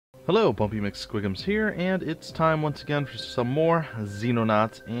Hello, Bumpy McSquigums here, and it's time once again for some more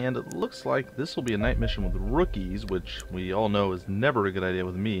Xenonauts, and it looks like this will be a night mission with rookies, which we all know is never a good idea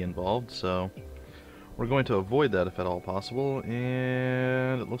with me involved, so we're going to avoid that if at all possible,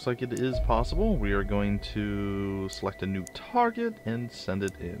 and it looks like it is possible. We are going to select a new target and send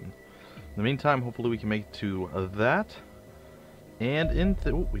it in. In the meantime, hopefully we can make it to that, and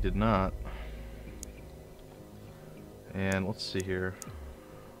oh, we did not. And let's see here.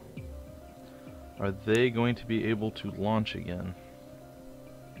 Are they going to be able to launch again?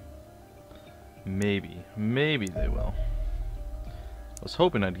 Maybe. Maybe they will. I was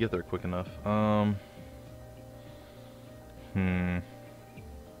hoping I'd get there quick enough. Well,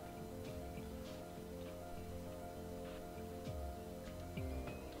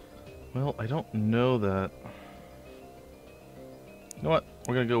 I don't know that. You know what?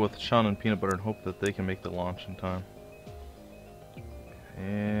 We're gonna go with Sean and Peanut Butter and hope that they can make the launch in time.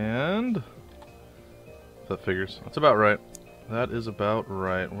 And that figures. That's about right. That is about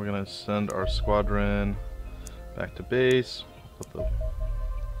right. We're gonna send our squadron back to base. Put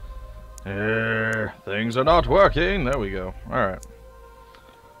the things are not working. There we go. Alright.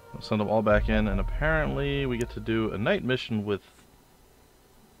 We'll send them all back in, and apparently we get to do a night mission with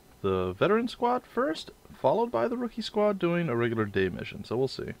the veteran squad first, followed by the rookie squad doing a regular day mission. So we'll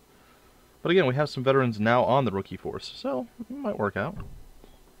see. But again, we have some veterans now on the rookie force, so it might work out.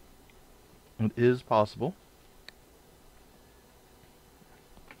 It is possible.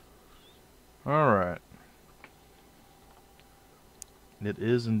 Alright. It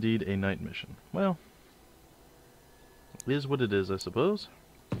is indeed a night mission. Well, it is what it is, I suppose.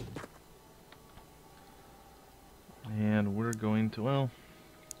 And we're going to, well,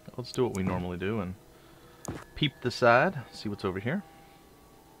 let's do what we normally do and peep the side, see what's over here.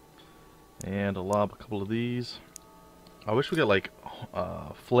 And I'll lob a couple of these. I wish we got like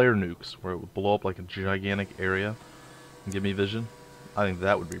flare nukes where it would blow up like a gigantic area and give me vision. I think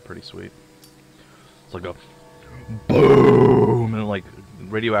that would be pretty sweet. It's like a boom and like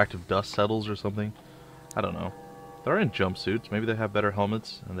radioactive dust settles or something. I don't know. They're in jumpsuits. Maybe they have better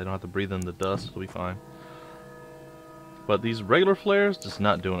helmets and they don't have to breathe in the dust. It'll be fine. But these regular flares, just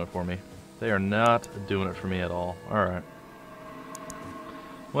not doing it for me. They are not doing it for me at all. Alright.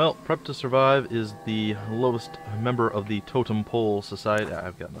 Well, Prep to Survive is the lowest member of the Totem Pole Society.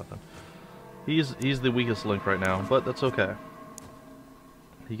 I've got nothing. He's the weakest link right now, but that's okay.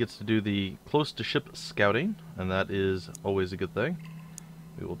 He gets to do the close to ship scouting, and that is always a good thing.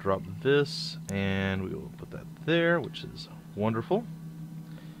 We will drop this, and we will put that there, which is wonderful.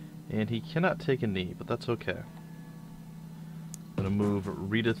 And he cannot take a knee, but that's okay. I'm going to move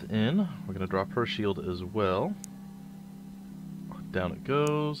Redith in. We're going to drop her shield as well. Down it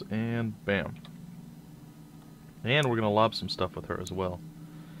goes, and bam. And we're going to lob some stuff with her as well.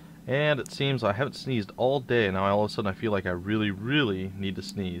 And it seems I haven't sneezed all day, now all of a sudden I feel like I really, really need to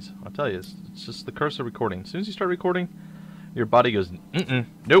sneeze. I'll tell you, it's just the curse of recording. As soon as you start recording, your body goes,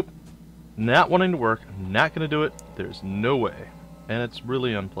 nope, not wanting to work, not going to do it, there's no way. And it's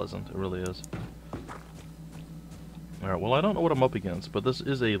really unpleasant, it really is. Alright, well I don't know what I'm up against, but this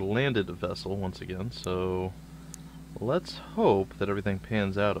is a landed vessel once again, so let's hope that everything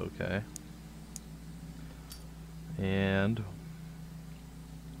pans out okay. And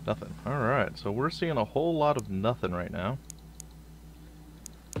nothing. Alright, so we're seeing a whole lot of nothing right now,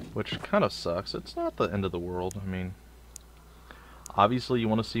 which kind of sucks. It's not the end of the world. I mean, obviously you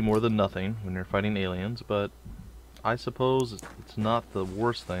want to see more than nothing when you're fighting aliens, but I suppose it's not the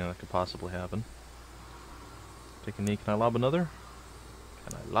worst thing that could possibly happen. Take a knee. Can I lob another?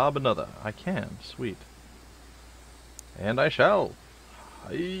 Can I lob another? I can. Sweet. And I shall.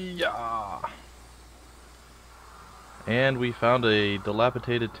 Hi-ya! And we found a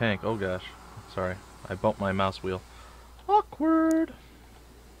dilapidated tank. Oh gosh. Sorry. I bumped my mouse wheel. Awkward!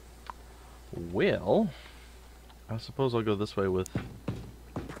 Well, I suppose I'll go this way with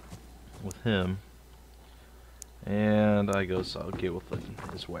him. And I go so I'll get with it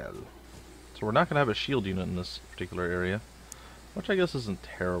as well. So we're not going to have a shield unit in this particular area, which I guess isn't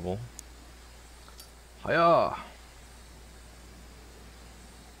terrible. Hiya!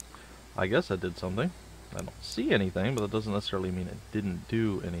 I guess I did something. I don't see anything, but that doesn't necessarily mean it didn't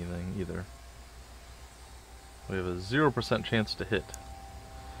do anything either. We have a 0% chance to hit,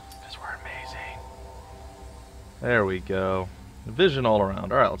 because we're amazing. There we go. Vision all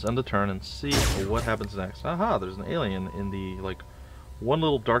around. Alright, let's end the turn and see what happens next. Aha, there's an alien in the, like, one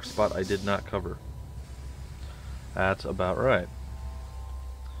little dark spot I did not cover. That's about right.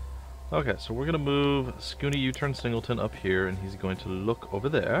 Okay, so we're going to move Scoony U-turn Singleton up here, and he's going to look over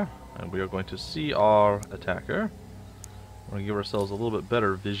there, and we are going to see our attacker. We're going to give ourselves a little bit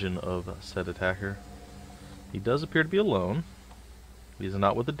better vision of said attacker. He does appear to be alone. He's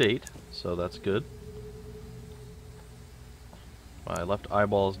not with a date, so that's good. My left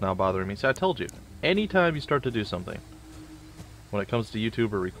eyeball is now bothering me. See, I told you, anytime you start to do something, when it comes to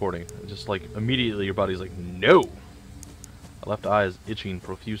YouTube or recording, just like immediately your body's like, no! My left eye is itching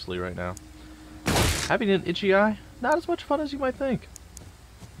profusely right now. Having an itchy eye, not as much fun as you might think.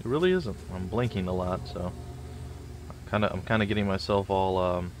 It really isn't. I'm blinking a lot, so I'm kind of getting myself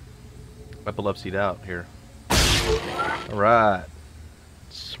all epilepsied out here. All right,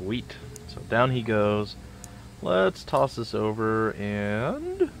 sweet. So down he goes. Let's toss this over,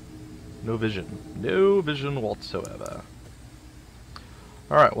 and no vision whatsoever.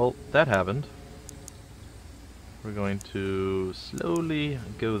 All right, well that happened. We're going to slowly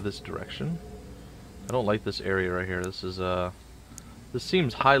go this direction. I don't like this area right here. This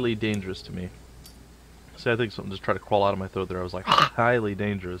seems highly dangerous to me. See, I think something just tried to crawl out of my throat there. I was like, highly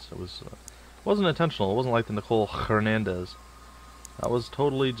dangerous. It wasn't intentional. It wasn't like the Nicole Hernandez. That was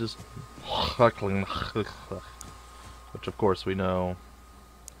totally just which of course we know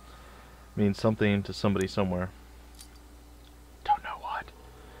means something to somebody somewhere. Don't know what.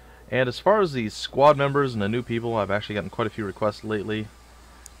 And as far as the squad members and the new people, I've actually gotten quite a few requests lately.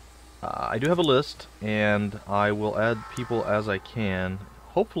 I do have a list, and I will add people as I can,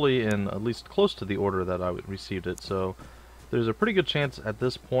 hopefully in at least close to the order that I received it. So there's a pretty good chance at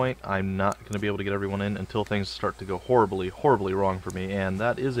this point I'm not going to be able to get everyone in until things start to go horribly, horribly wrong for me, and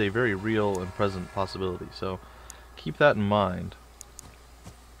that is a very real and present possibility. So keep that in mind.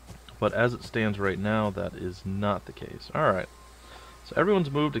 But as it stands right now, that is not the case. Alright. So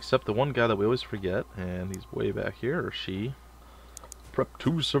everyone's moved except the one guy that we always forget, and he's way back here, or she. Prep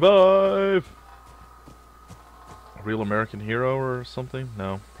to survive! A real American hero or something?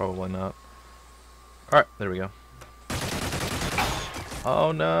 No, probably not. Alright, there we go.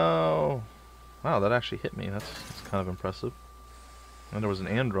 Oh no! Wow, that actually hit me. That's kind of impressive. And there was an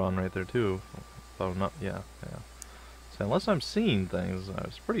Andron right there too. Oh, not, yeah. So unless I'm seeing things, I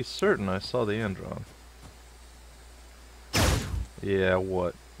was pretty certain I saw the Andron. Yeah,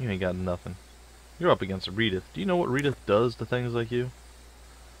 what? You ain't got nothing. You're up against Redith. Do you know what Redith does to things like you?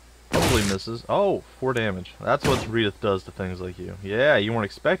 Probably misses. Oh, 4 damage. That's what Redith does to things like you. Yeah, you weren't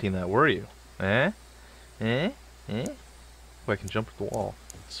expecting that, were you? Eh? Eh? Eh? Oh, I can jump at the wall.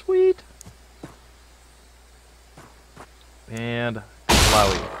 Sweet! And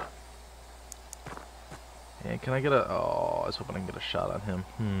Flowey. And can I get a... Oh, I was hoping I can get a shot on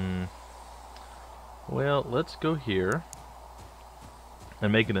him. Well, let's go here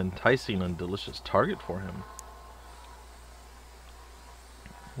and make an enticing and delicious target for him.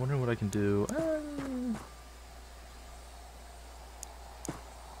 Wondering what I can do.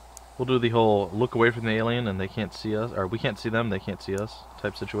 We'll do the whole look away from the alien and they can't see us, or we can't see them, they can't see us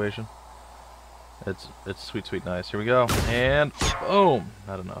type situation. It's sweet, sweet nice. Here we go. And boom!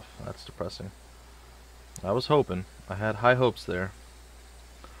 Not enough. That's depressing. I was hoping. I had high hopes there.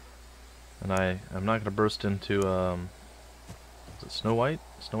 And I'm not going to burst into, is it Snow White?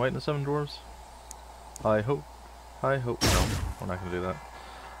 Snow White and the Seven Dwarfs? High hope. High hope. No, we're not going to do that.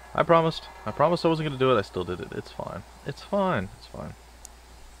 I promised. I promised I wasn't going to do it. I still did it. It's fine. It's fine. It's fine.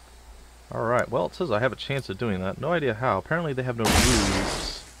 Alright, well, it says I have a chance at doing that. No idea how. Apparently they have no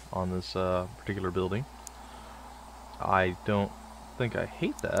roofs on this particular building. I don't think I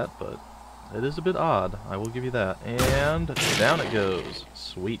hate that, but it is a bit odd. I will give you that. And down it goes.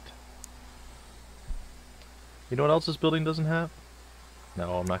 Sweet. You know what else this building doesn't have?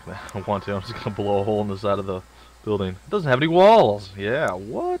 No, I'm not going to want to. I'm just going to blow a hole in the side of the building. It doesn't have any walls. Yeah,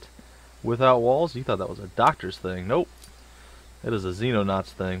 what? Without walls? You thought that was a doctor's thing. Nope. It is a Xenonauts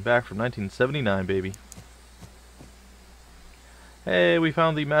thing. Back from 1979, baby. Hey, we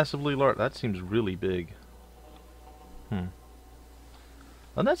found the massively large... That seems really big. Doesn't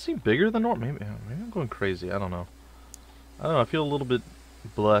that seem bigger than normal? Maybe I'm going crazy. I don't know. I feel a little bit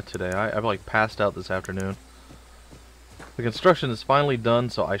blah today. I've like passed out this afternoon. The construction is finally done,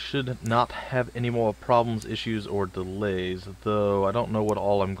 so I should not have any more problems, issues, or delays. Though I don't know what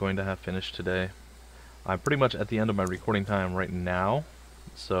all I'm going to have finished today. I'm pretty much at the end of my recording time right now,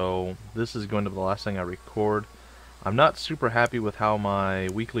 so this is going to be the last thing I record. I'm not super happy with how my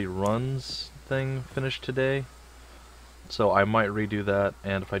weekly runs thing finished today, so I might redo that,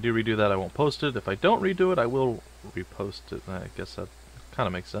 and if I do redo that I won't post it. If I don't redo it I will repost it. I guess that kind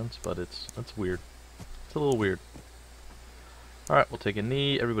of makes sense, but that's weird. It's a little weird. Alright, we'll take a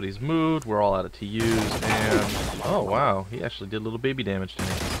knee. Everybody's moved. We're all out of TUs, and... Oh wow, he actually did a little baby damage to me.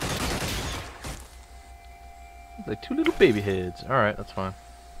 Like 2 little baby heads. Alright, that's fine.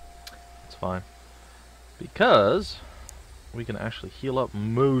 That's fine. Because we can actually heal up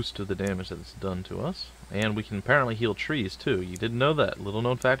most of the damage that it's done to us. And we can apparently heal trees too. You didn't know that. Little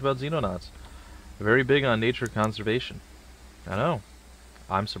known fact about Xenonauts. Very big on nature conservation. I know.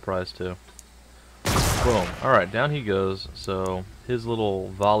 I'm surprised too. Boom. Alright, down he goes. So his little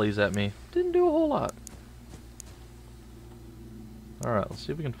volleys at me didn't do a whole lot. Alright, let's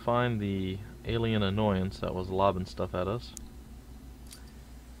see if we can find the alien annoyance that was lobbing stuff at us.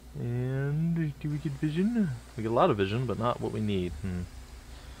 And do we get vision? We get a lot of vision, but not what we need.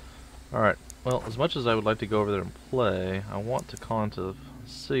 Alright, well, as much as I would like to go over there and play, I want to kind of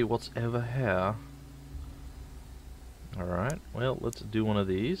see what's over here. Alright, well, let's do one of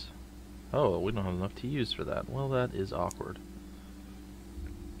these. Oh, we don't have enough to use for that. Well, that is awkward.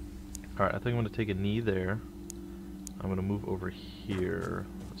 Alright, I think I'm going to take a knee there. I'm going to move over here.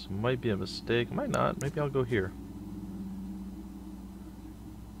 This might be a mistake. Might not. Maybe I'll go here.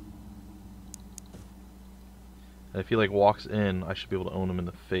 And if he like walks in, I should be able to own him in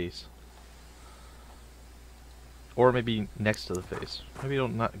the face. Or maybe next to the face. Maybe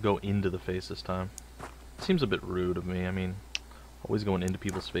don't not go into the face this time. It seems a bit rude of me. I mean, always going into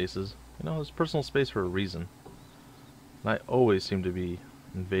people's faces. You know, it's personal space for a reason. And I always seem to be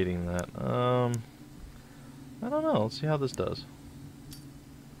invading that. I don't know. Let's see how this does.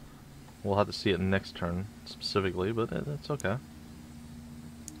 We'll have to see it next turn specifically, but it's okay.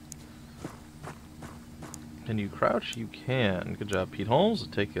 Can you crouch? You can. Good job, Pete Holmes.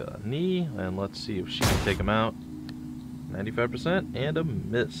 Take a knee, and let's see if she can take him out. 95% and a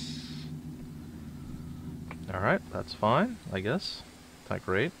miss. Alright, that's fine, I guess. Not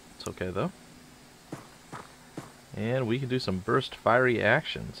great. It's okay, though. And we can do some burst fiery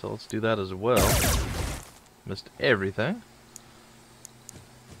action, so let's do that as well. Missed everything.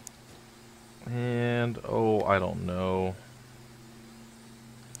 And, oh, I don't know.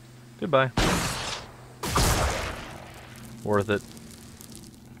 Goodbye. Worth it.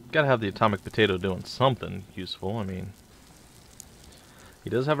 Gotta have the atomic potato doing something useful. I mean,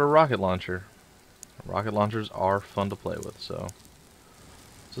 he does have a rocket launcher. Rocket launchers are fun to play with, so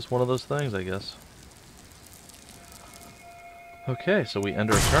it's just one of those things, I guess. Okay, so we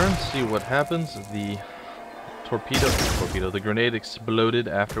end our turn, see what happens. The the grenade exploded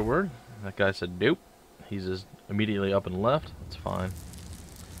afterward. That guy said nope. He's just immediately up and left. That's fine.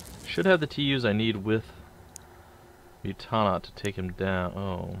 Should have the TUs I need with Xenonauts to take him down.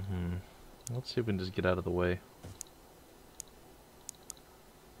 Oh, Let's see if we can just get out of the way.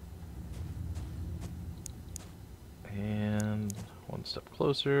 And one step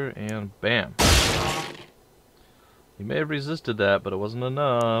closer, and bam. He may have resisted that, but it wasn't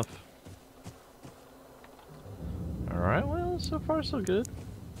enough. Alright, well, so far so good.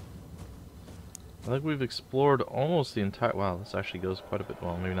 I think we've explored almost the entire... Wow, this actually goes quite a bit...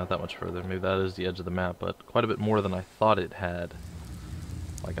 Well, maybe not that much further. Maybe that is the edge of the map, but quite a bit more than I thought it had.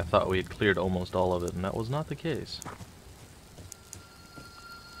 Like, I thought we had cleared almost all of it, and that was not the case.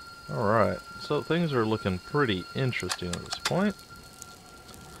 Alright, so things are looking pretty interesting at this point.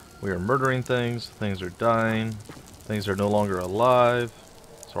 We are murdering things, things are dying, things are no longer alive.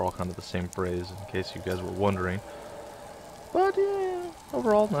 It's all kind of the same phrase, in case you guys were wondering. But yeah,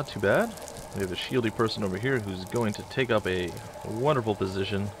 overall, not too bad. We have a shieldy person over here who's going to take up a wonderful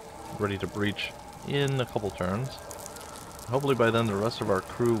position, ready to breach in a couple turns. Hopefully by then the rest of our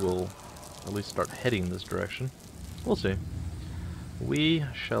crew will at least start heading this direction. We'll see. We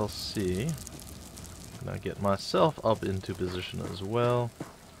shall see. Now get myself up into position as well.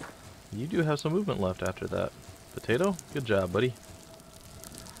 You do have some movement left after that. Potato, good job, buddy.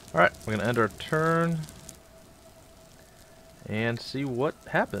 Alright, we're going to end our turn and see what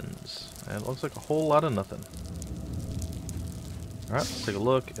happens. And it looks like a whole lot of nothing. Alright, let's take a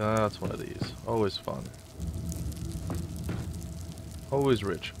look. It's one of these. Always fun. Always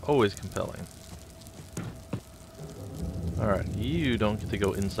rich. Always compelling. Alright, you don't get to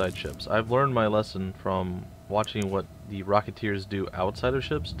go inside ships. I've learned my lesson from watching what the Rocketeers do outside of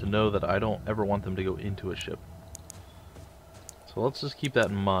ships to know that I don't ever want them to go into a ship. So let's just keep that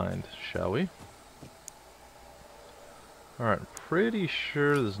in mind, shall we? Alright, pretty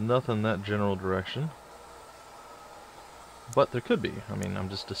sure there's nothing in that general direction. But there could be. I mean, I'm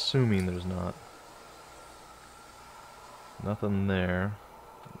just assuming there's not. Nothing there.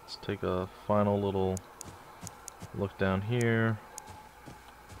 Let's take a final little look down here.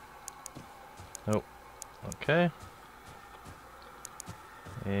 Nope. Okay.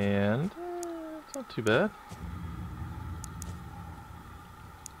 And it's not too bad.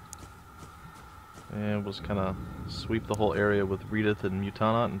 And we'll just kind of sweep the whole area with Redith and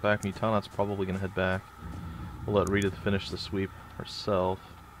Mutanot. In fact, Mutanot's probably going to head back. We'll let Redith finish the sweep herself.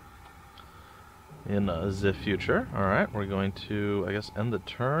 in the future. Alright, we're going to, I guess, end the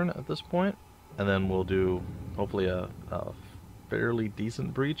turn at this point, and then we'll do, hopefully, a fairly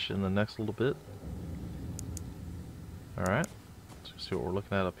decent breach in the next little bit. Alright, let's see what we're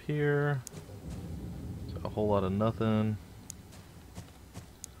looking at up here. So a whole lot of nothing.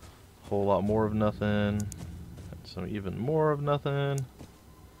 A whole lot more of nothing. And some even more of nothing.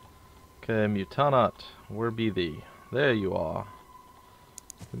 Okay, Mutanaut, where be thee? There you are.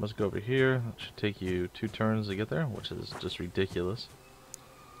 You must go over here. That should take you 2 turns to get there, which is just ridiculous.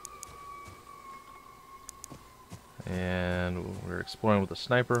 And we're exploring with a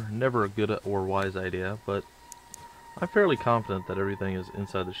sniper. Never a good or wise idea, but I'm fairly confident that everything is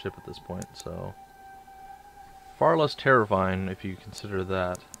inside the ship at this point, so far less terrifying if you consider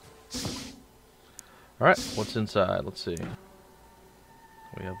that. Alright, what's inside? Let's see.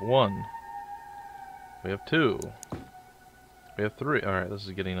 We have 1. We have 2. We have 3. Alright, this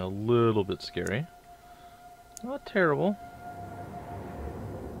is getting a little bit scary. Not terrible.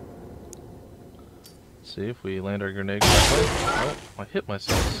 Let's see if we land our grenade correctly. Oh, I hit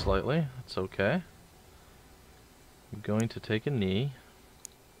myself slightly. That's okay. I'm going to take a knee.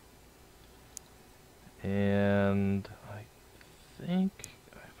 And I think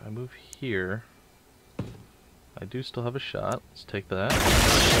if I move here, I do still have a shot. Let's take that.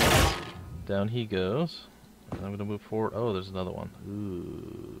 Down he goes. And I'm going to move forward. Oh, there's another one.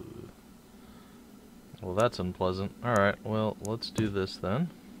 Ooh. Well, that's unpleasant. Alright, well, let's do this then.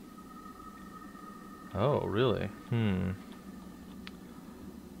 Oh, really?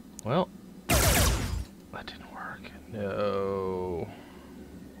 Well, that didn't work. No.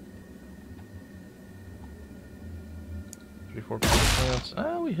 3-4 chance.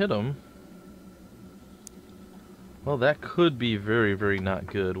 Ah, we hit him. Well, that could be very, very not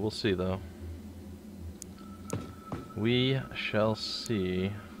good. We'll see, though. We shall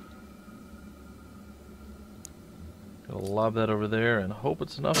see. Gonna lob that over there and hope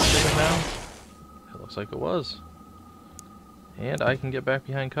it's enough to take him down. It looks like it was. And I can get back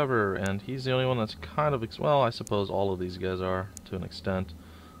behind cover, and he's the only one that's kind of... well, I suppose all of these guys are, to an extent.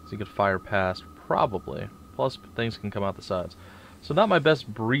 So he could fire past, probably. Plus, things can come out the sides. So not my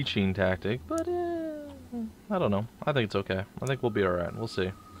best breaching tactic, but I don't know. I think it's okay. I think we'll be alright. We'll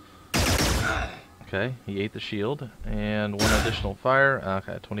see. Okay, he ate the shield, and 1 additional fire.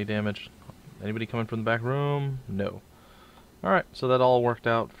 Okay, 20 damage. Anybody coming from the back room? No. Alright, so that all worked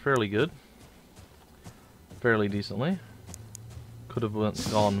out fairly good. Fairly decently. Could have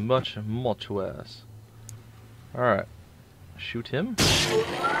gone much, much worse. Alright. Shoot him.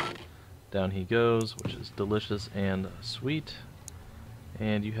 Down he goes, which is delicious and sweet.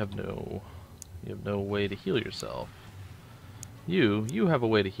 And you have no way to heal yourself. You have a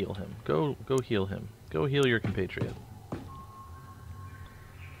way to heal him. Go heal him. Go heal your compatriot.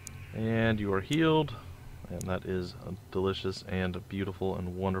 And you are healed, and that is delicious and beautiful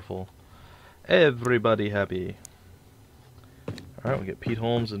and wonderful. Everybody happy. Alright, we get Pete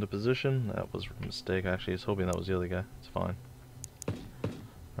Holmes into position. That was a mistake, actually. I was hoping that was the other guy. It's fine.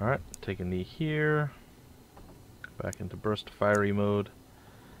 Alright, take a knee here. Back into burst fiery mode.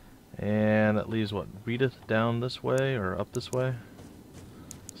 And that leaves, what, Rita down this way, or up this way?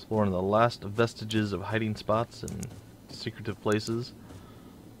 Exploring the last vestiges of hiding spots and secretive places.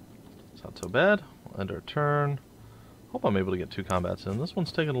 It's not so bad. We'll end our turn. Hope I'm able to get 2 combats in. This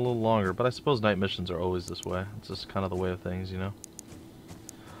one's taking a little longer, but I suppose night missions are always this way. It's just kind of the way of things, you know?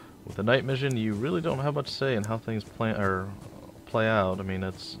 With a night mission, you really don't have much say in how things play out. I mean,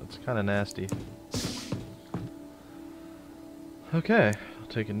 it's kind of nasty. Okay, I'll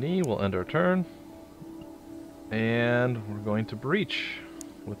take a knee, we'll end our turn. And we're going to breach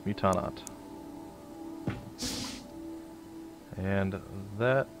with Mutanaut. And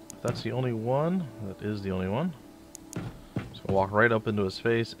that's the only one. That is the only one. Just gonna walk right up into his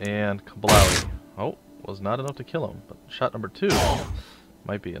face and kablowie. Oh, was not enough to kill him, but shot number 2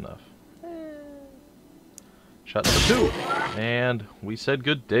 might be enough. Shot number 2, and we said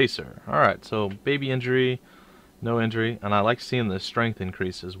good day, sir. Alright, so baby injury, no injury, and I like seeing the strength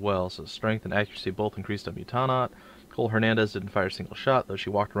increase as well. So strength and accuracy both increased on Mutanaut. Cole Hernandez didn't fire a single shot, though she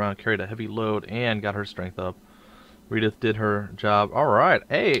walked around, carried a heavy load, and got her strength up. Redith did her job. Alright,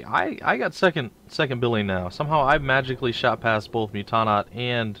 hey, I got second billing now. Somehow I magically shot past both Mutanaut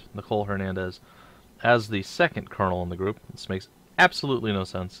and Nicole Hernandez as the second colonel in the group. This makes absolutely no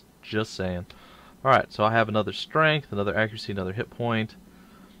sense. Just saying. Alright, so I have another strength, another accuracy, another hit point.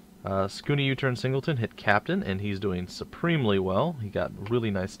 Scooney U-turn Singleton hit Captain, and he's doing supremely well. He got really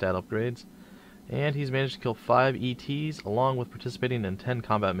nice stat upgrades. And he's managed to kill 5 ETs, along with participating in 10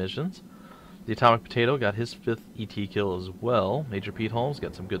 combat missions. The Atomic Potato got his 5th ET kill as well. Major Pete Holmes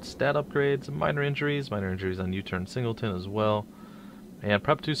got some good stat upgrades, some minor injuries on U-turn Singleton as well. And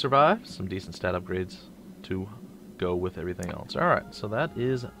Prep 2 survive, some decent stat upgrades to go with everything else. Alright, so that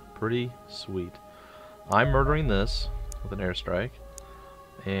is pretty sweet. I'm murdering this with an airstrike.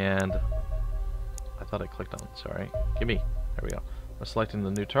 And I thought I clicked on it, sorry. Gimme. There we go. We're selecting the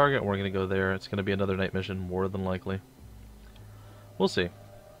new target, we're going to go there. It's going to be another night mission, more than likely. We'll see.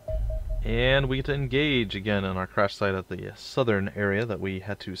 And we get to engage again on our crash site at the southern area that we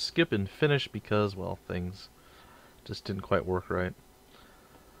had to skip and finish because, well, things just didn't quite work right.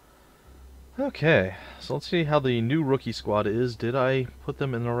 Okay, so let's see how the new rookie squad is. Did I put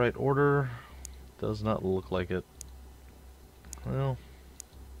them in the right order? Does not look like it. Well,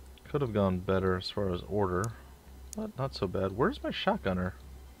 could have gone better as far as order, but not so bad. Where's my shotgunner?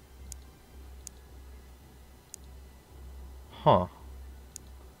 Huh.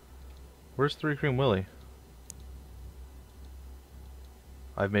 Where's 3 Cream Willy?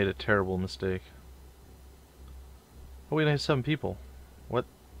 I've made a terrible mistake. Oh wait, I have 7 people. What?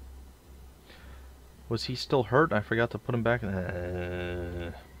 Was he still hurt? I forgot to put him back.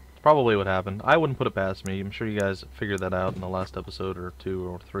 Probably what happened. I wouldn't put it past me. I'm sure you guys figured that out in the last episode or 2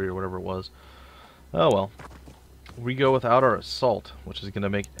 or 3 or whatever it was. Oh well. We go without our assault, which is going to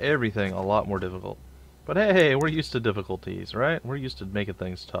make everything a lot more difficult. But hey, we're used to difficulties, right? We're used to making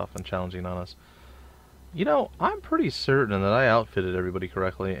things tough and challenging on us. You know, I'm pretty certain that I outfitted everybody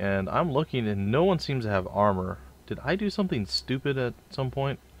correctly, and I'm looking and no one seems to have armor. Did I do something stupid at some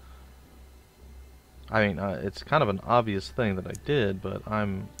point? I mean, it's kind of an obvious thing that I did, but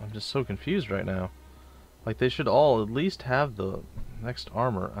I'm just so confused right now. Like, they should all at least have the next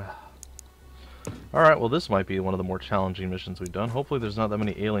armor. Alright, well this might be one of the more challenging missions we've done. Hopefully there's not that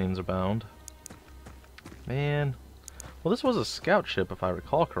many aliens abound. Man. Well, this was a scout ship, if I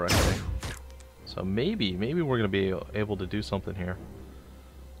recall correctly. So maybe we're going to be able to do something here.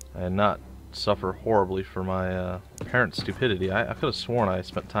 And not suffer horribly for my apparent stupidity. I could have sworn I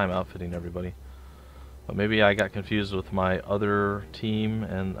spent time outfitting everybody. But maybe I got confused with my other team,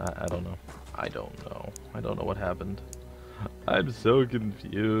 and I don't know. I don't know what happened. I'm so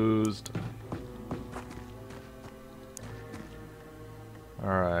confused.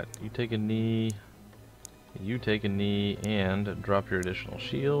 Alright, you take a knee. You take a knee and drop your additional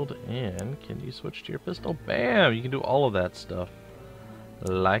shield. And can you switch to your pistol? Bam! You can do all of that stuff.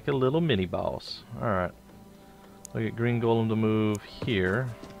 Like a little mini boss. Alright. We'll get Green Golem to move here.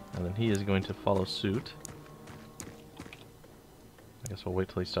 And then he is going to follow suit. I guess we'll wait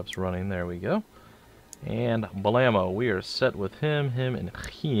till he stops running. There we go. And Blammo, we are set with him, and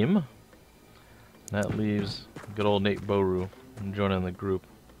him. That leaves good old Nate Boru joining the group.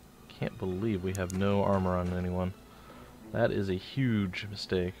 Can't believe we have no armor on anyone. That is a huge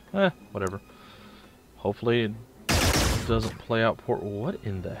mistake. Whatever. Hopefully it doesn't play out poor. What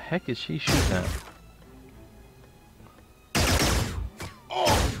in the heck is she shooting at?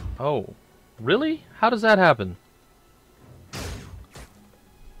 Oh, really? How does that happen?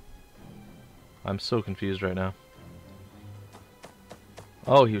 I'm so confused right now.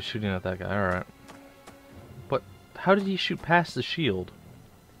 Oh, he was shooting at that guy. Alright. But how did he shoot past the shield?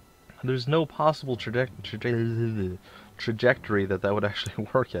 There's no possible trajectory that would actually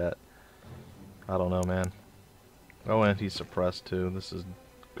work at. I don't know, man. Oh, and he's suppressed too. This is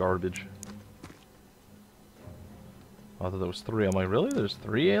garbage. I thought there was 3. I'm like, really? There's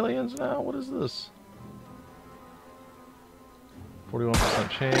 3 aliens now? What is this? 41%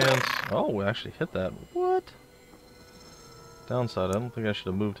 chance. Oh, we actually hit that. What? Downside, I don't think I should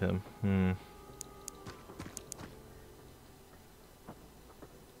have moved him.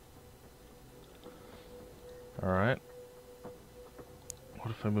 Alright.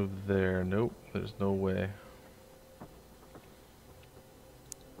 What if I move there? Nope, there's no way.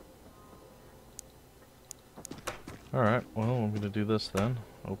 Alright, well, I'm going to do this then.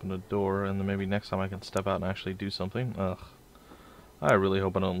 Open a door, and then maybe next time I can step out and actually do something. Ugh. I really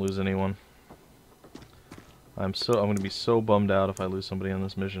hope I don't lose anyone. I'm going to be so bummed out if I lose somebody on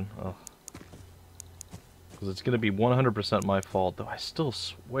this mission. Ugh. Because it's going to be 100% my fault, though I still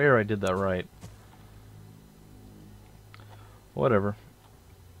swear I did that right. Whatever.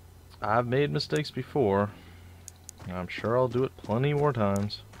 I've made mistakes before. I'm sure I'll do it plenty more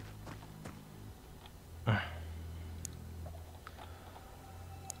times.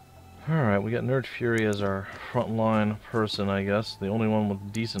 Alright, we got Nerd Fury as our frontline person, I guess. The only one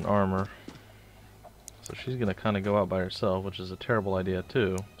with decent armor. So she's going to kind of go out by herself, which is a terrible idea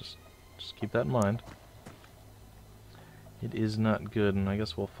too. Just keep that in mind. It is not good, and I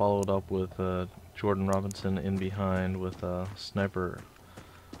guess we'll follow it up with Jordan Robinson in behind with Sniper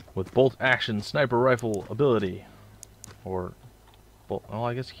with bolt action sniper rifle ability, or bolt, oh,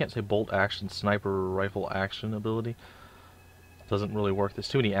 I guess you can't say bolt action sniper rifle action ability. Doesn't really work. There's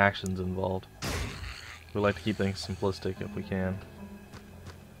too many actions involved. We like to keep things simplistic if we can.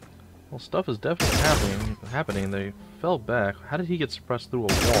 Well, stuff is definitely happening. They fell back. How did he get suppressed through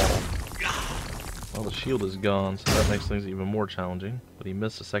a wall? Well, the shield is gone, so that makes things even more challenging. But he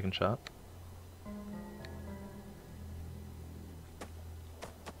missed a second shot.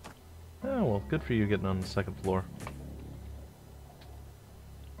 Oh, well, good for you getting on the second floor.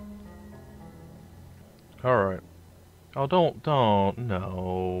 Alright. Oh, don't,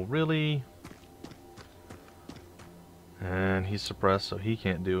 no, really? And he's suppressed, so he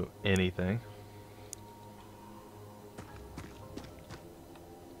can't do anything.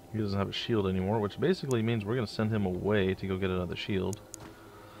 He doesn't have a shield anymore, which basically means we're going to send him away to go get another shield.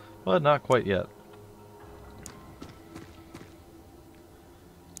 But not quite yet.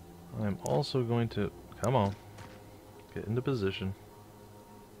 I'm also going to... Come on. Get into position.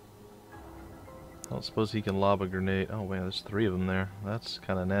 I don't suppose he can lob a grenade. Oh, man, there's 3 of them there. That's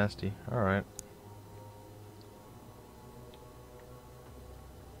kind of nasty. Alright.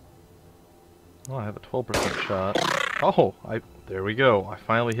 Oh, I have a 12% shot. Oh, there we go. I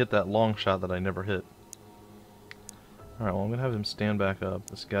finally hit that long shot that I never hit. Alright, well, I'm going to have him stand back up.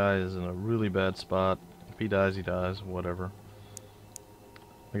 This guy is in a really bad spot. If he dies, he dies. Whatever.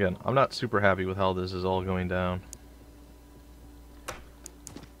 Again, I'm not super happy with how this is all going down.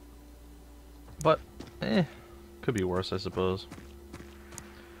 But, could be worse, I suppose.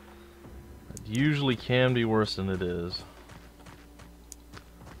 It usually can be worse than it is.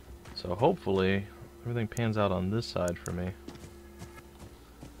 So hopefully, everything pans out on this side for me.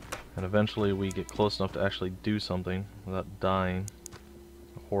 And eventually we get close enough to actually do something without dying.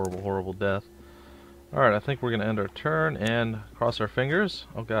 A horrible, horrible death. Alright, I think we're going to end our turn and cross our fingers.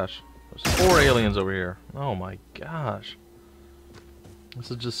 Oh gosh, there's 4 aliens over here. Oh my gosh.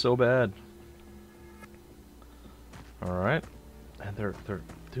 This is just so bad. Alright. And they're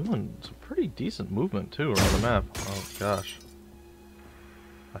doing some pretty decent movement too around the map. Oh gosh.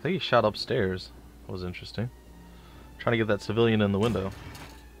 I think he shot upstairs. That was interesting. Trying to get that civilian in the window.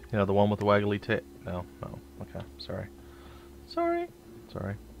 You know, the one with the waggly tail. No. Okay, sorry. Sorry.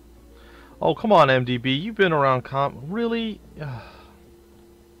 Oh, come on, MDB. You've been around really?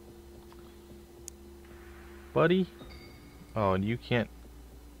 Buddy? Oh, and you can't...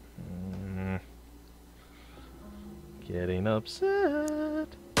 Getting upset.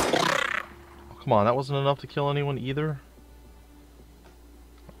 Oh, come on, that wasn't enough to kill anyone either?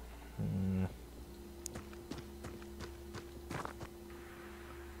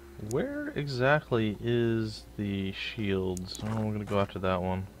 Where exactly is the shields? Oh, we're gonna go after that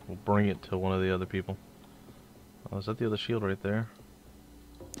one. We'll bring it to one of the other people. Oh, is that the other shield right there?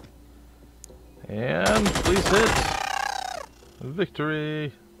 And please hit!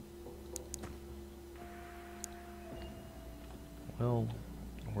 Victory! Well,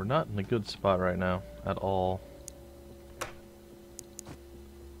 we're not in a good spot right now at all.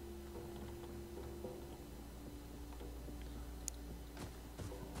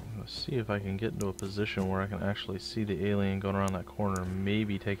 Let's see if I can get into a position where I can actually see the alien going around that corner and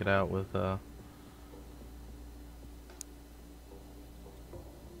maybe take it out with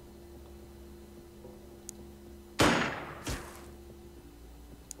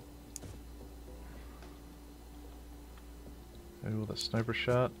maybe with a sniper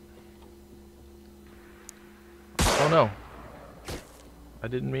shot. Oh no! I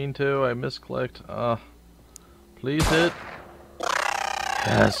didn't mean to, I misclicked. Please hit!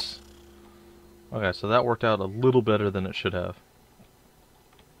 Yes! Okay, so that worked out a little better than it should have.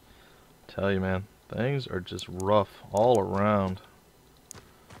 Tell you, man, things are just rough all around.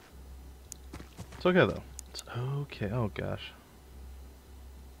 It's okay, though. It's okay. Oh, gosh.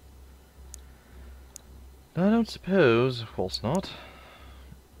 I don't suppose. Of course not.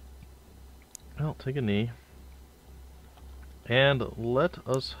 Well, take a knee. And let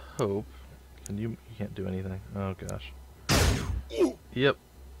us hope... You can't do anything. Oh, gosh. Yep.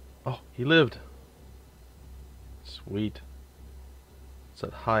 Oh, he lived. Sweet. It's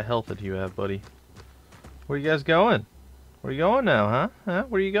that high health that you have, buddy. Where you guys going? Where you going now, huh?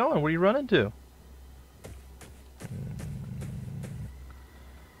 Where you going? Where you running to?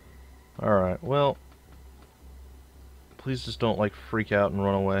 Alright, well... Please just don't, like, freak out and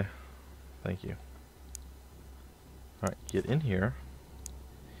run away. Thank you. Alright, get in here.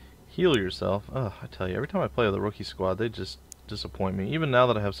 Heal yourself. Ugh, I tell you, every time I play with the rookie squad, they just disappoint me. Even now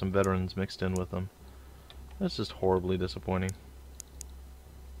that I have some veterans mixed in with them. That's just horribly disappointing.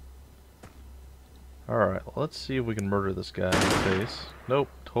 Alright, well, let's see if we can murder this guy in the face. Nope,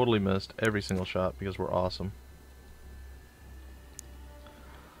 totally missed every single shot because we're awesome.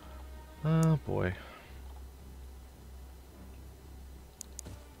 Oh boy.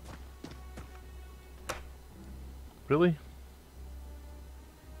 Really?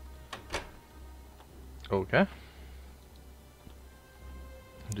 Okay.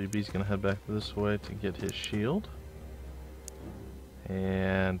 DB's gonna head back this way to get his shield.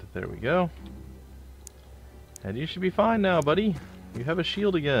 And there we go. And you should be fine now, buddy. You have a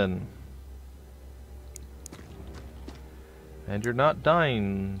shield again. And you're not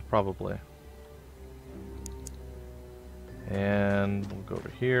dying, probably. And we'll go over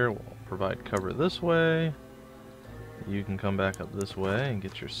here. We'll provide cover this way. You can come back up this way and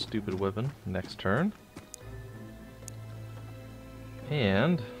get your stupid weapon next turn.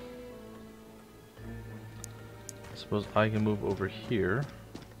 And I suppose I can move over here.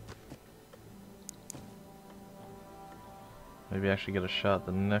 Maybe actually get a shot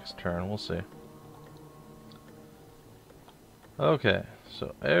the next turn. We'll see. Okay,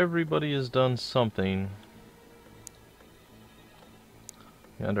 so everybody has done something.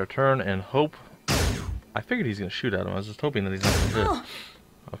 End our turn and hope. I figured he's gonna shoot at him. I was just hoping that he's not gonna hit.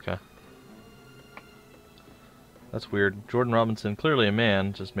 Okay. That's weird. Jordan Robinson, clearly a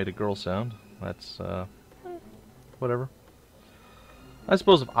man, just made a girl sound. That's, whatever. I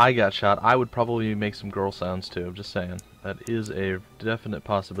suppose if I got shot, I would probably make some girl sounds too. I'm just saying. That is a definite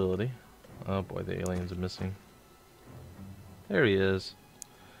possibility. Oh boy, the aliens are missing. There he is.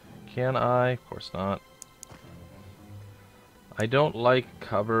 Can I? Of course not. I don't like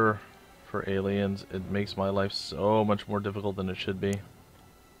cover for aliens. It makes my life so much more difficult than it should be.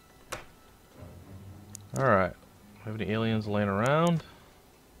 Alright. Have any aliens laying around?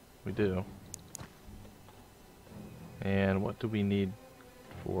 We do. And what do we need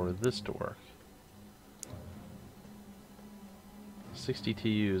for this to work? 60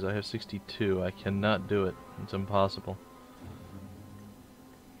 TUs. I have 62. I cannot do it. It's impossible.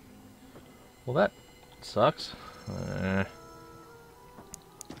 Well, that sucks.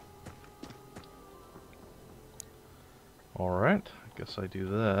 Alright, I guess I do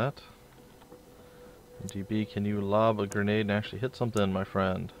that. DB, can you lob a grenade and actually hit something, my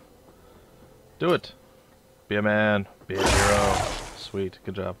friend? Do it! Be a man. Be a hero. Sweet,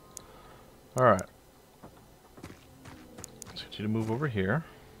 good job. Alright. Let's get you to move over here.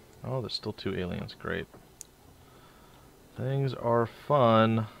 Oh, there's still 2 aliens. Great. Things are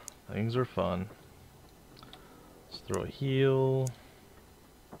fun. Things are fun. Let's throw a heal.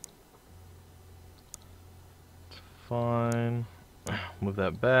 Fine. Move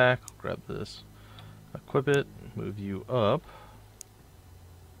that back. Grab this. Equip it. Move you up.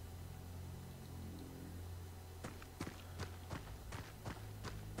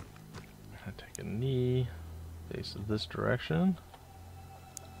 Take a knee. Face of this direction.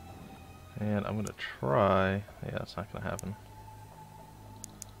 And I'm gonna try. Yeah, it's not gonna happen.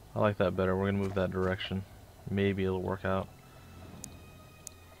 I like that better. We're gonna move that direction. Maybe it'll work out.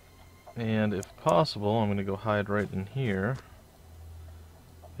 And if possible, I'm gonna go hide right in here.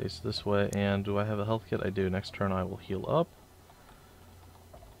 Face this way. And do I have a health kit? I do. Next turn I will heal up.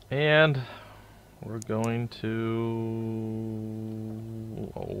 And we're going to...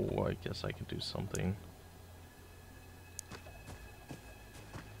 Oh, I guess I could do something.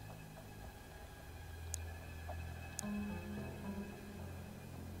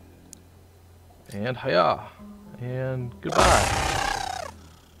 And hiya! And goodbye!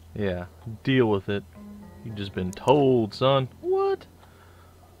 Yeah, deal with it. You've just been told, son. What?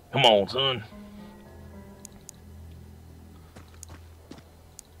 Come on, son.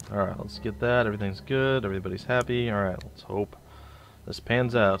 Alright, let's get that. Everything's good. Everybody's happy. Alright, let's hope this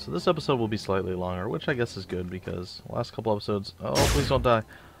pans out. So this episode will be slightly longer, which I guess is good because the last couple episodes... Oh, please don't die.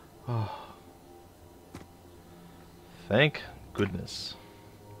 Oh. Thank goodness.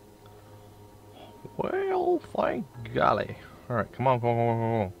 Well, thank golly. Alright, come on, come on, come on,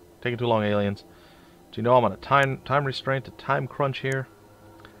 come on. Taking too long, aliens. Do you know I'm on a time restraint, a time crunch here?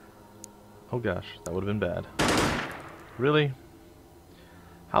 Oh gosh, that would have been bad. Really?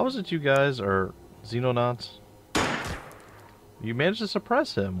 How is it you guys are Xenonauts? You managed to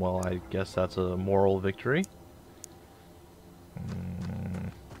suppress him. Well, I guess that's a moral victory.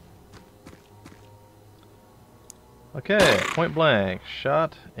 Okay, point blank.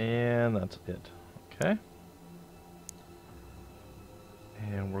 Shot, and that's it. Okay.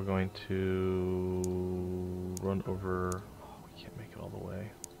 And we're going to run over... Oh, we can't make it all the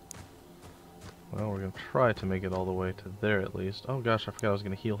way. Well, we're going to try to make it all the way to there at least. Oh gosh, I forgot I was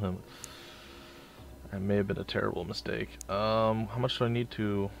going to heal him. That may have been a terrible mistake. How much do I need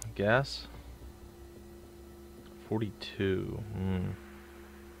to gas? 42.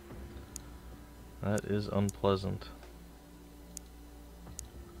 That is unpleasant.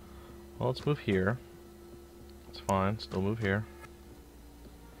 Well, let's move here. It's fine, still move here.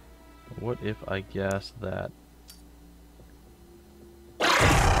 What if I gas that?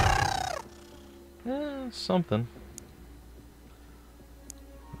 Something.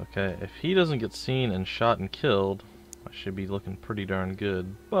 Okay, if he doesn't get seen and shot and killed, I should be looking pretty darn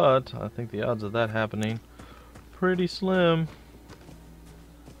good. But I think the odds of that happening pretty slim.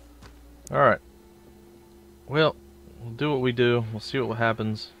 Alright. Well, we'll do what we do. We'll see what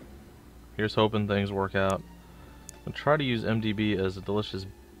happens. Here's hoping things work out. I'll try to use MDB as a delicious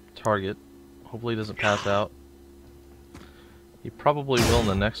target. Hopefully he doesn't pass out. He probably will in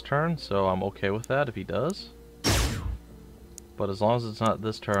the next turn, so I'm okay with that if he does. But as long as it's not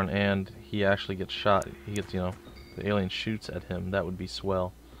this turn and he actually gets shot, he gets, you know, the alien shoots at him, that would be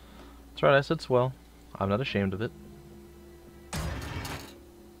swell. That's right, I said swell. I'm not ashamed of it.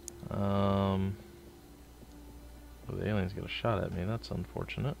 Oh, the alien's got a shot at me, that's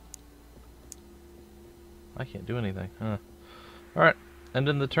unfortunate. I can't do anything, huh? Alright,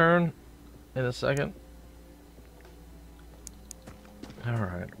 ending the turn in a second.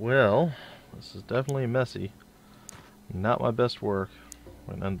 Alright, well, this is definitely messy. Not my best work.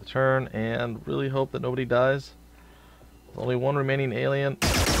 I'm gonna end the turn and really hope that nobody dies. There's only one remaining alien.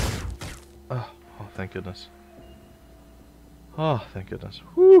 Oh, thank goodness. Oh, thank goodness.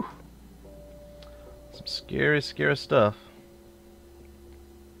 Whew! Some scary, scary stuff.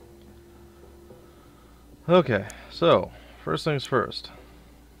 Okay, so, first things first.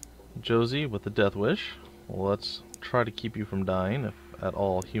 Josie with the death wish. Well, let's try to keep you from dying if at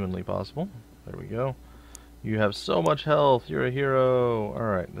all humanly possible. There we go. You have so much health. You're a hero.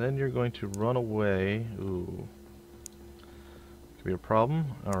 Alright, then you're going to run away. Ooh. Could be a problem.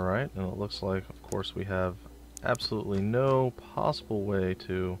 Alright, and it looks like, of course, we have absolutely no possible way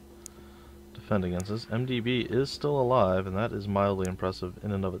to defend against this. MDB is still alive, and that is mildly impressive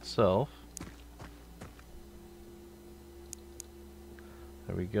in and of itself.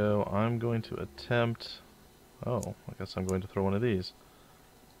 There we go. I'm going to attempt... Oh, I guess I'm going to throw one of these.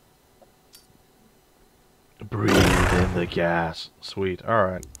 Breathe in the gas. Sweet.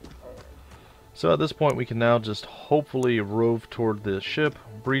 Alright. So at this point we can now just hopefully rove toward the ship,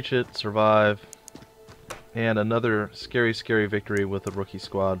 breach it, survive, and another scary, scary victory with the rookie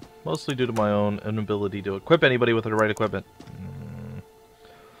squad. Mostly due to my own inability to equip anybody with the right equipment.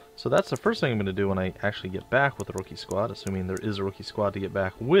 So that's the first thing I'm going to do when I actually get back with the rookie squad, assuming there is a rookie squad to get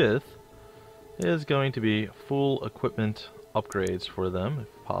back with, is going to be full equipment upgrades for them,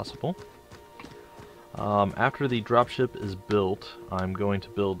 if possible. After the dropship is built, I'm going to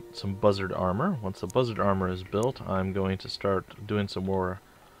build some buzzard armor. Once the buzzard armor is built, I'm going to start doing some more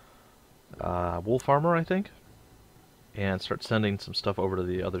wolf armor, I think, and start sending some stuff over to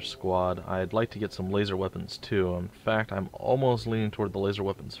the other squad. I'd like to get some laser weapons too. In fact, I'm almost leaning toward the laser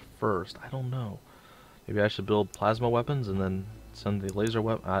weapons first. I don't know. Maybe I should build plasma weapons and then send the laser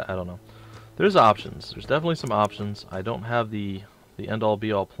weapon. I don't know. There's options. There's definitely some options. I don't have the end-all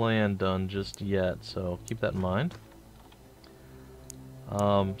be-all plan done just yet, so keep that in mind.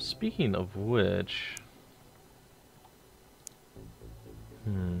 Speaking of which...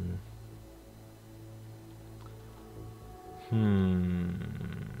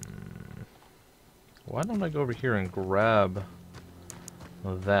 Why don't I go over here and grab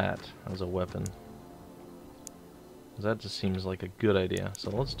that as a weapon? That just seems like a good idea.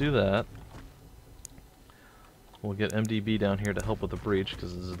 So let's do that. We'll get MDB down here to help with the breach,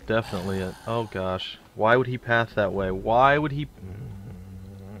 because this is definitely a... Oh gosh. Why would he path that way? Why would he...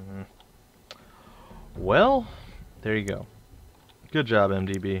 Well, there you go. Good job,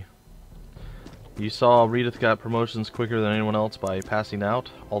 MDB. You saw Redith got promotions quicker than anyone else by passing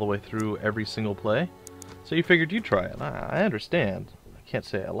out all the way through every single play. So you figured you'd try it. I understand. I can't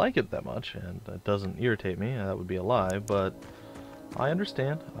say I like it that much, and it doesn't irritate me. That would be a lie, but I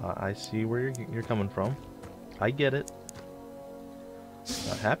understand. I see where you're coming from. I get it.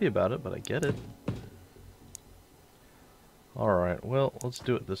 Not happy about it, but I get it. Alright, well, let's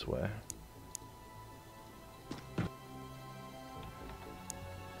do it this way.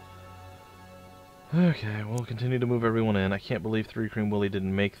 Okay, we'll continue to move everyone in. I can't believe 3 Cream Willy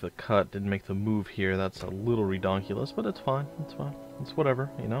didn't make the cut, didn't make the move here. That's a little redonkulous, but it's fine. It's fine. It's whatever,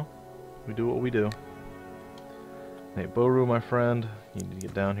 you know? We do what we do. Hey, Boru, my friend, you need to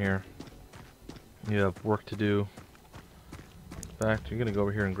get down here. You have work to do. In fact, you're gonna go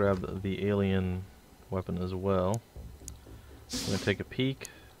over here and grab the alien weapon as well. I'm gonna take a peek.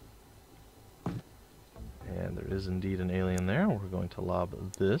 And there is indeed an alien there. We're going to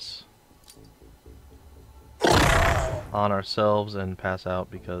lob this. on ourselves and pass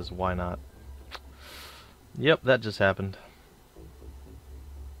out, because why not? Yep, that just happened.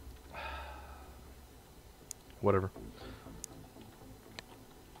 Whatever.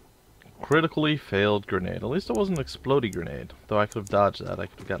 Critically failed grenade. At least it wasn't an explodey grenade. Though I could have dodged that. I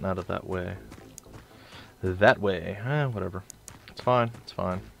could have gotten out of that way. That way. Whatever. It's fine. It's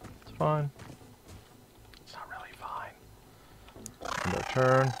fine. It's fine. It's not really fine. End our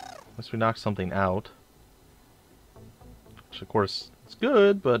turn. Unless we knock something out. Which, of course, it's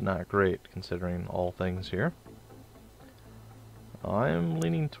good, but not great, considering all things here. I'm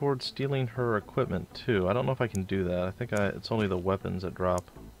leaning towards stealing her equipment, too. I don't know if I can do that. I think it's only the weapons that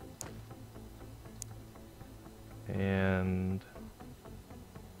drop. And...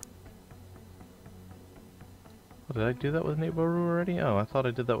 oh, did I do that with Nate Boru already? Oh, I thought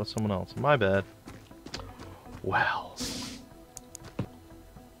I did that with someone else. My bad. Well...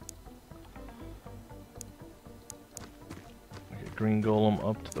 Green Golem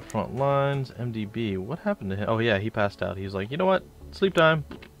up to the front lines. MDB, what happened to him? Oh yeah, he passed out. He's like, you know what? Sleep time.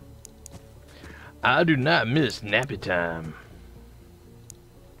 I do not miss nappy time.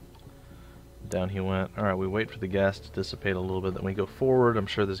 Down he went. Alright, we wait for the gas to dissipate a little bit, then we go forward. I'm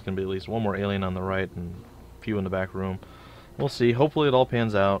sure there's going to be at least one more alien on the right and a few in the back room. We'll see. Hopefully it all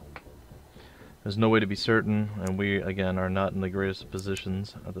pans out. There's no way to be certain, and we, again, are not in the greatest of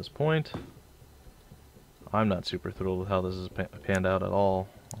positions at this point. I'm not super thrilled with how this has panned out at all.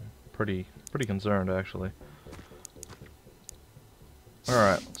 I'm pretty concerned, actually.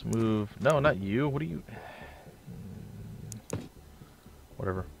 Alright, let's move. No, not you. What are you...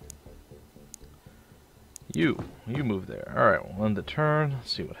 whatever. You move there. Alright, we'll end the turn.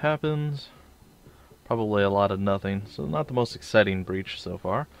 See what happens. Probably a lot of nothing. So not the most exciting breach so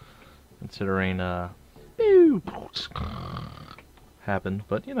far. Considering, happened.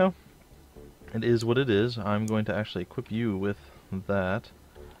 But, you know. It is what it is. I'm going to actually equip you with that.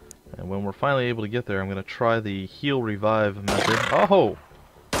 And when we're finally able to get there, I'm going to try the heal revive method. Oh!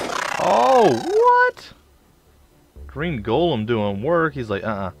 Oh, what? Green Golem doing work. He's like,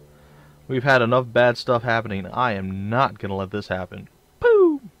 we've had enough bad stuff happening. I am not going to let this happen.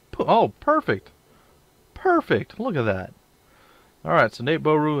 Pooh! Oh, perfect. Perfect. Look at that. Alright, so Nate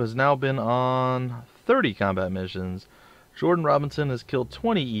Boru has now been on 30 combat missions. Jordan Robinson has killed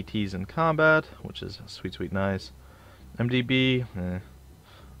 20 ETs in combat, which is sweet, sweet nice. MDB,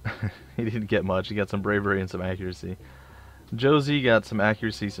 he didn't get much. He got some bravery and some accuracy. Josie got some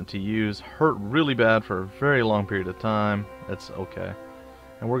accuracy, some TUs. Hurt really bad for a very long period of time. That's okay.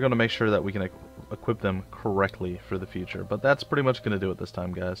 And we're going to make sure that we can equip them correctly for the future. But that's pretty much going to do it this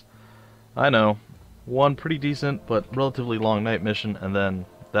time, guys. I know. One pretty decent, but relatively long night mission, and then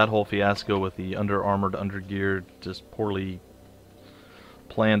that whole fiasco with the under-armored, under-geared, just poorly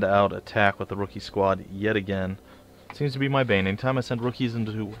planned out attack with the rookie squad yet again. Seems to be my bane. Anytime I send rookies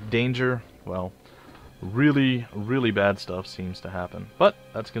into danger, well, really, really bad stuff seems to happen. But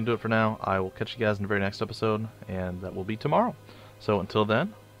that's going to do it for now. I will catch you guys in the very next episode, and that will be tomorrow. So until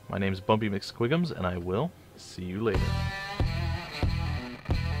then, my name is Bumpy McSquigums, and I will see you later.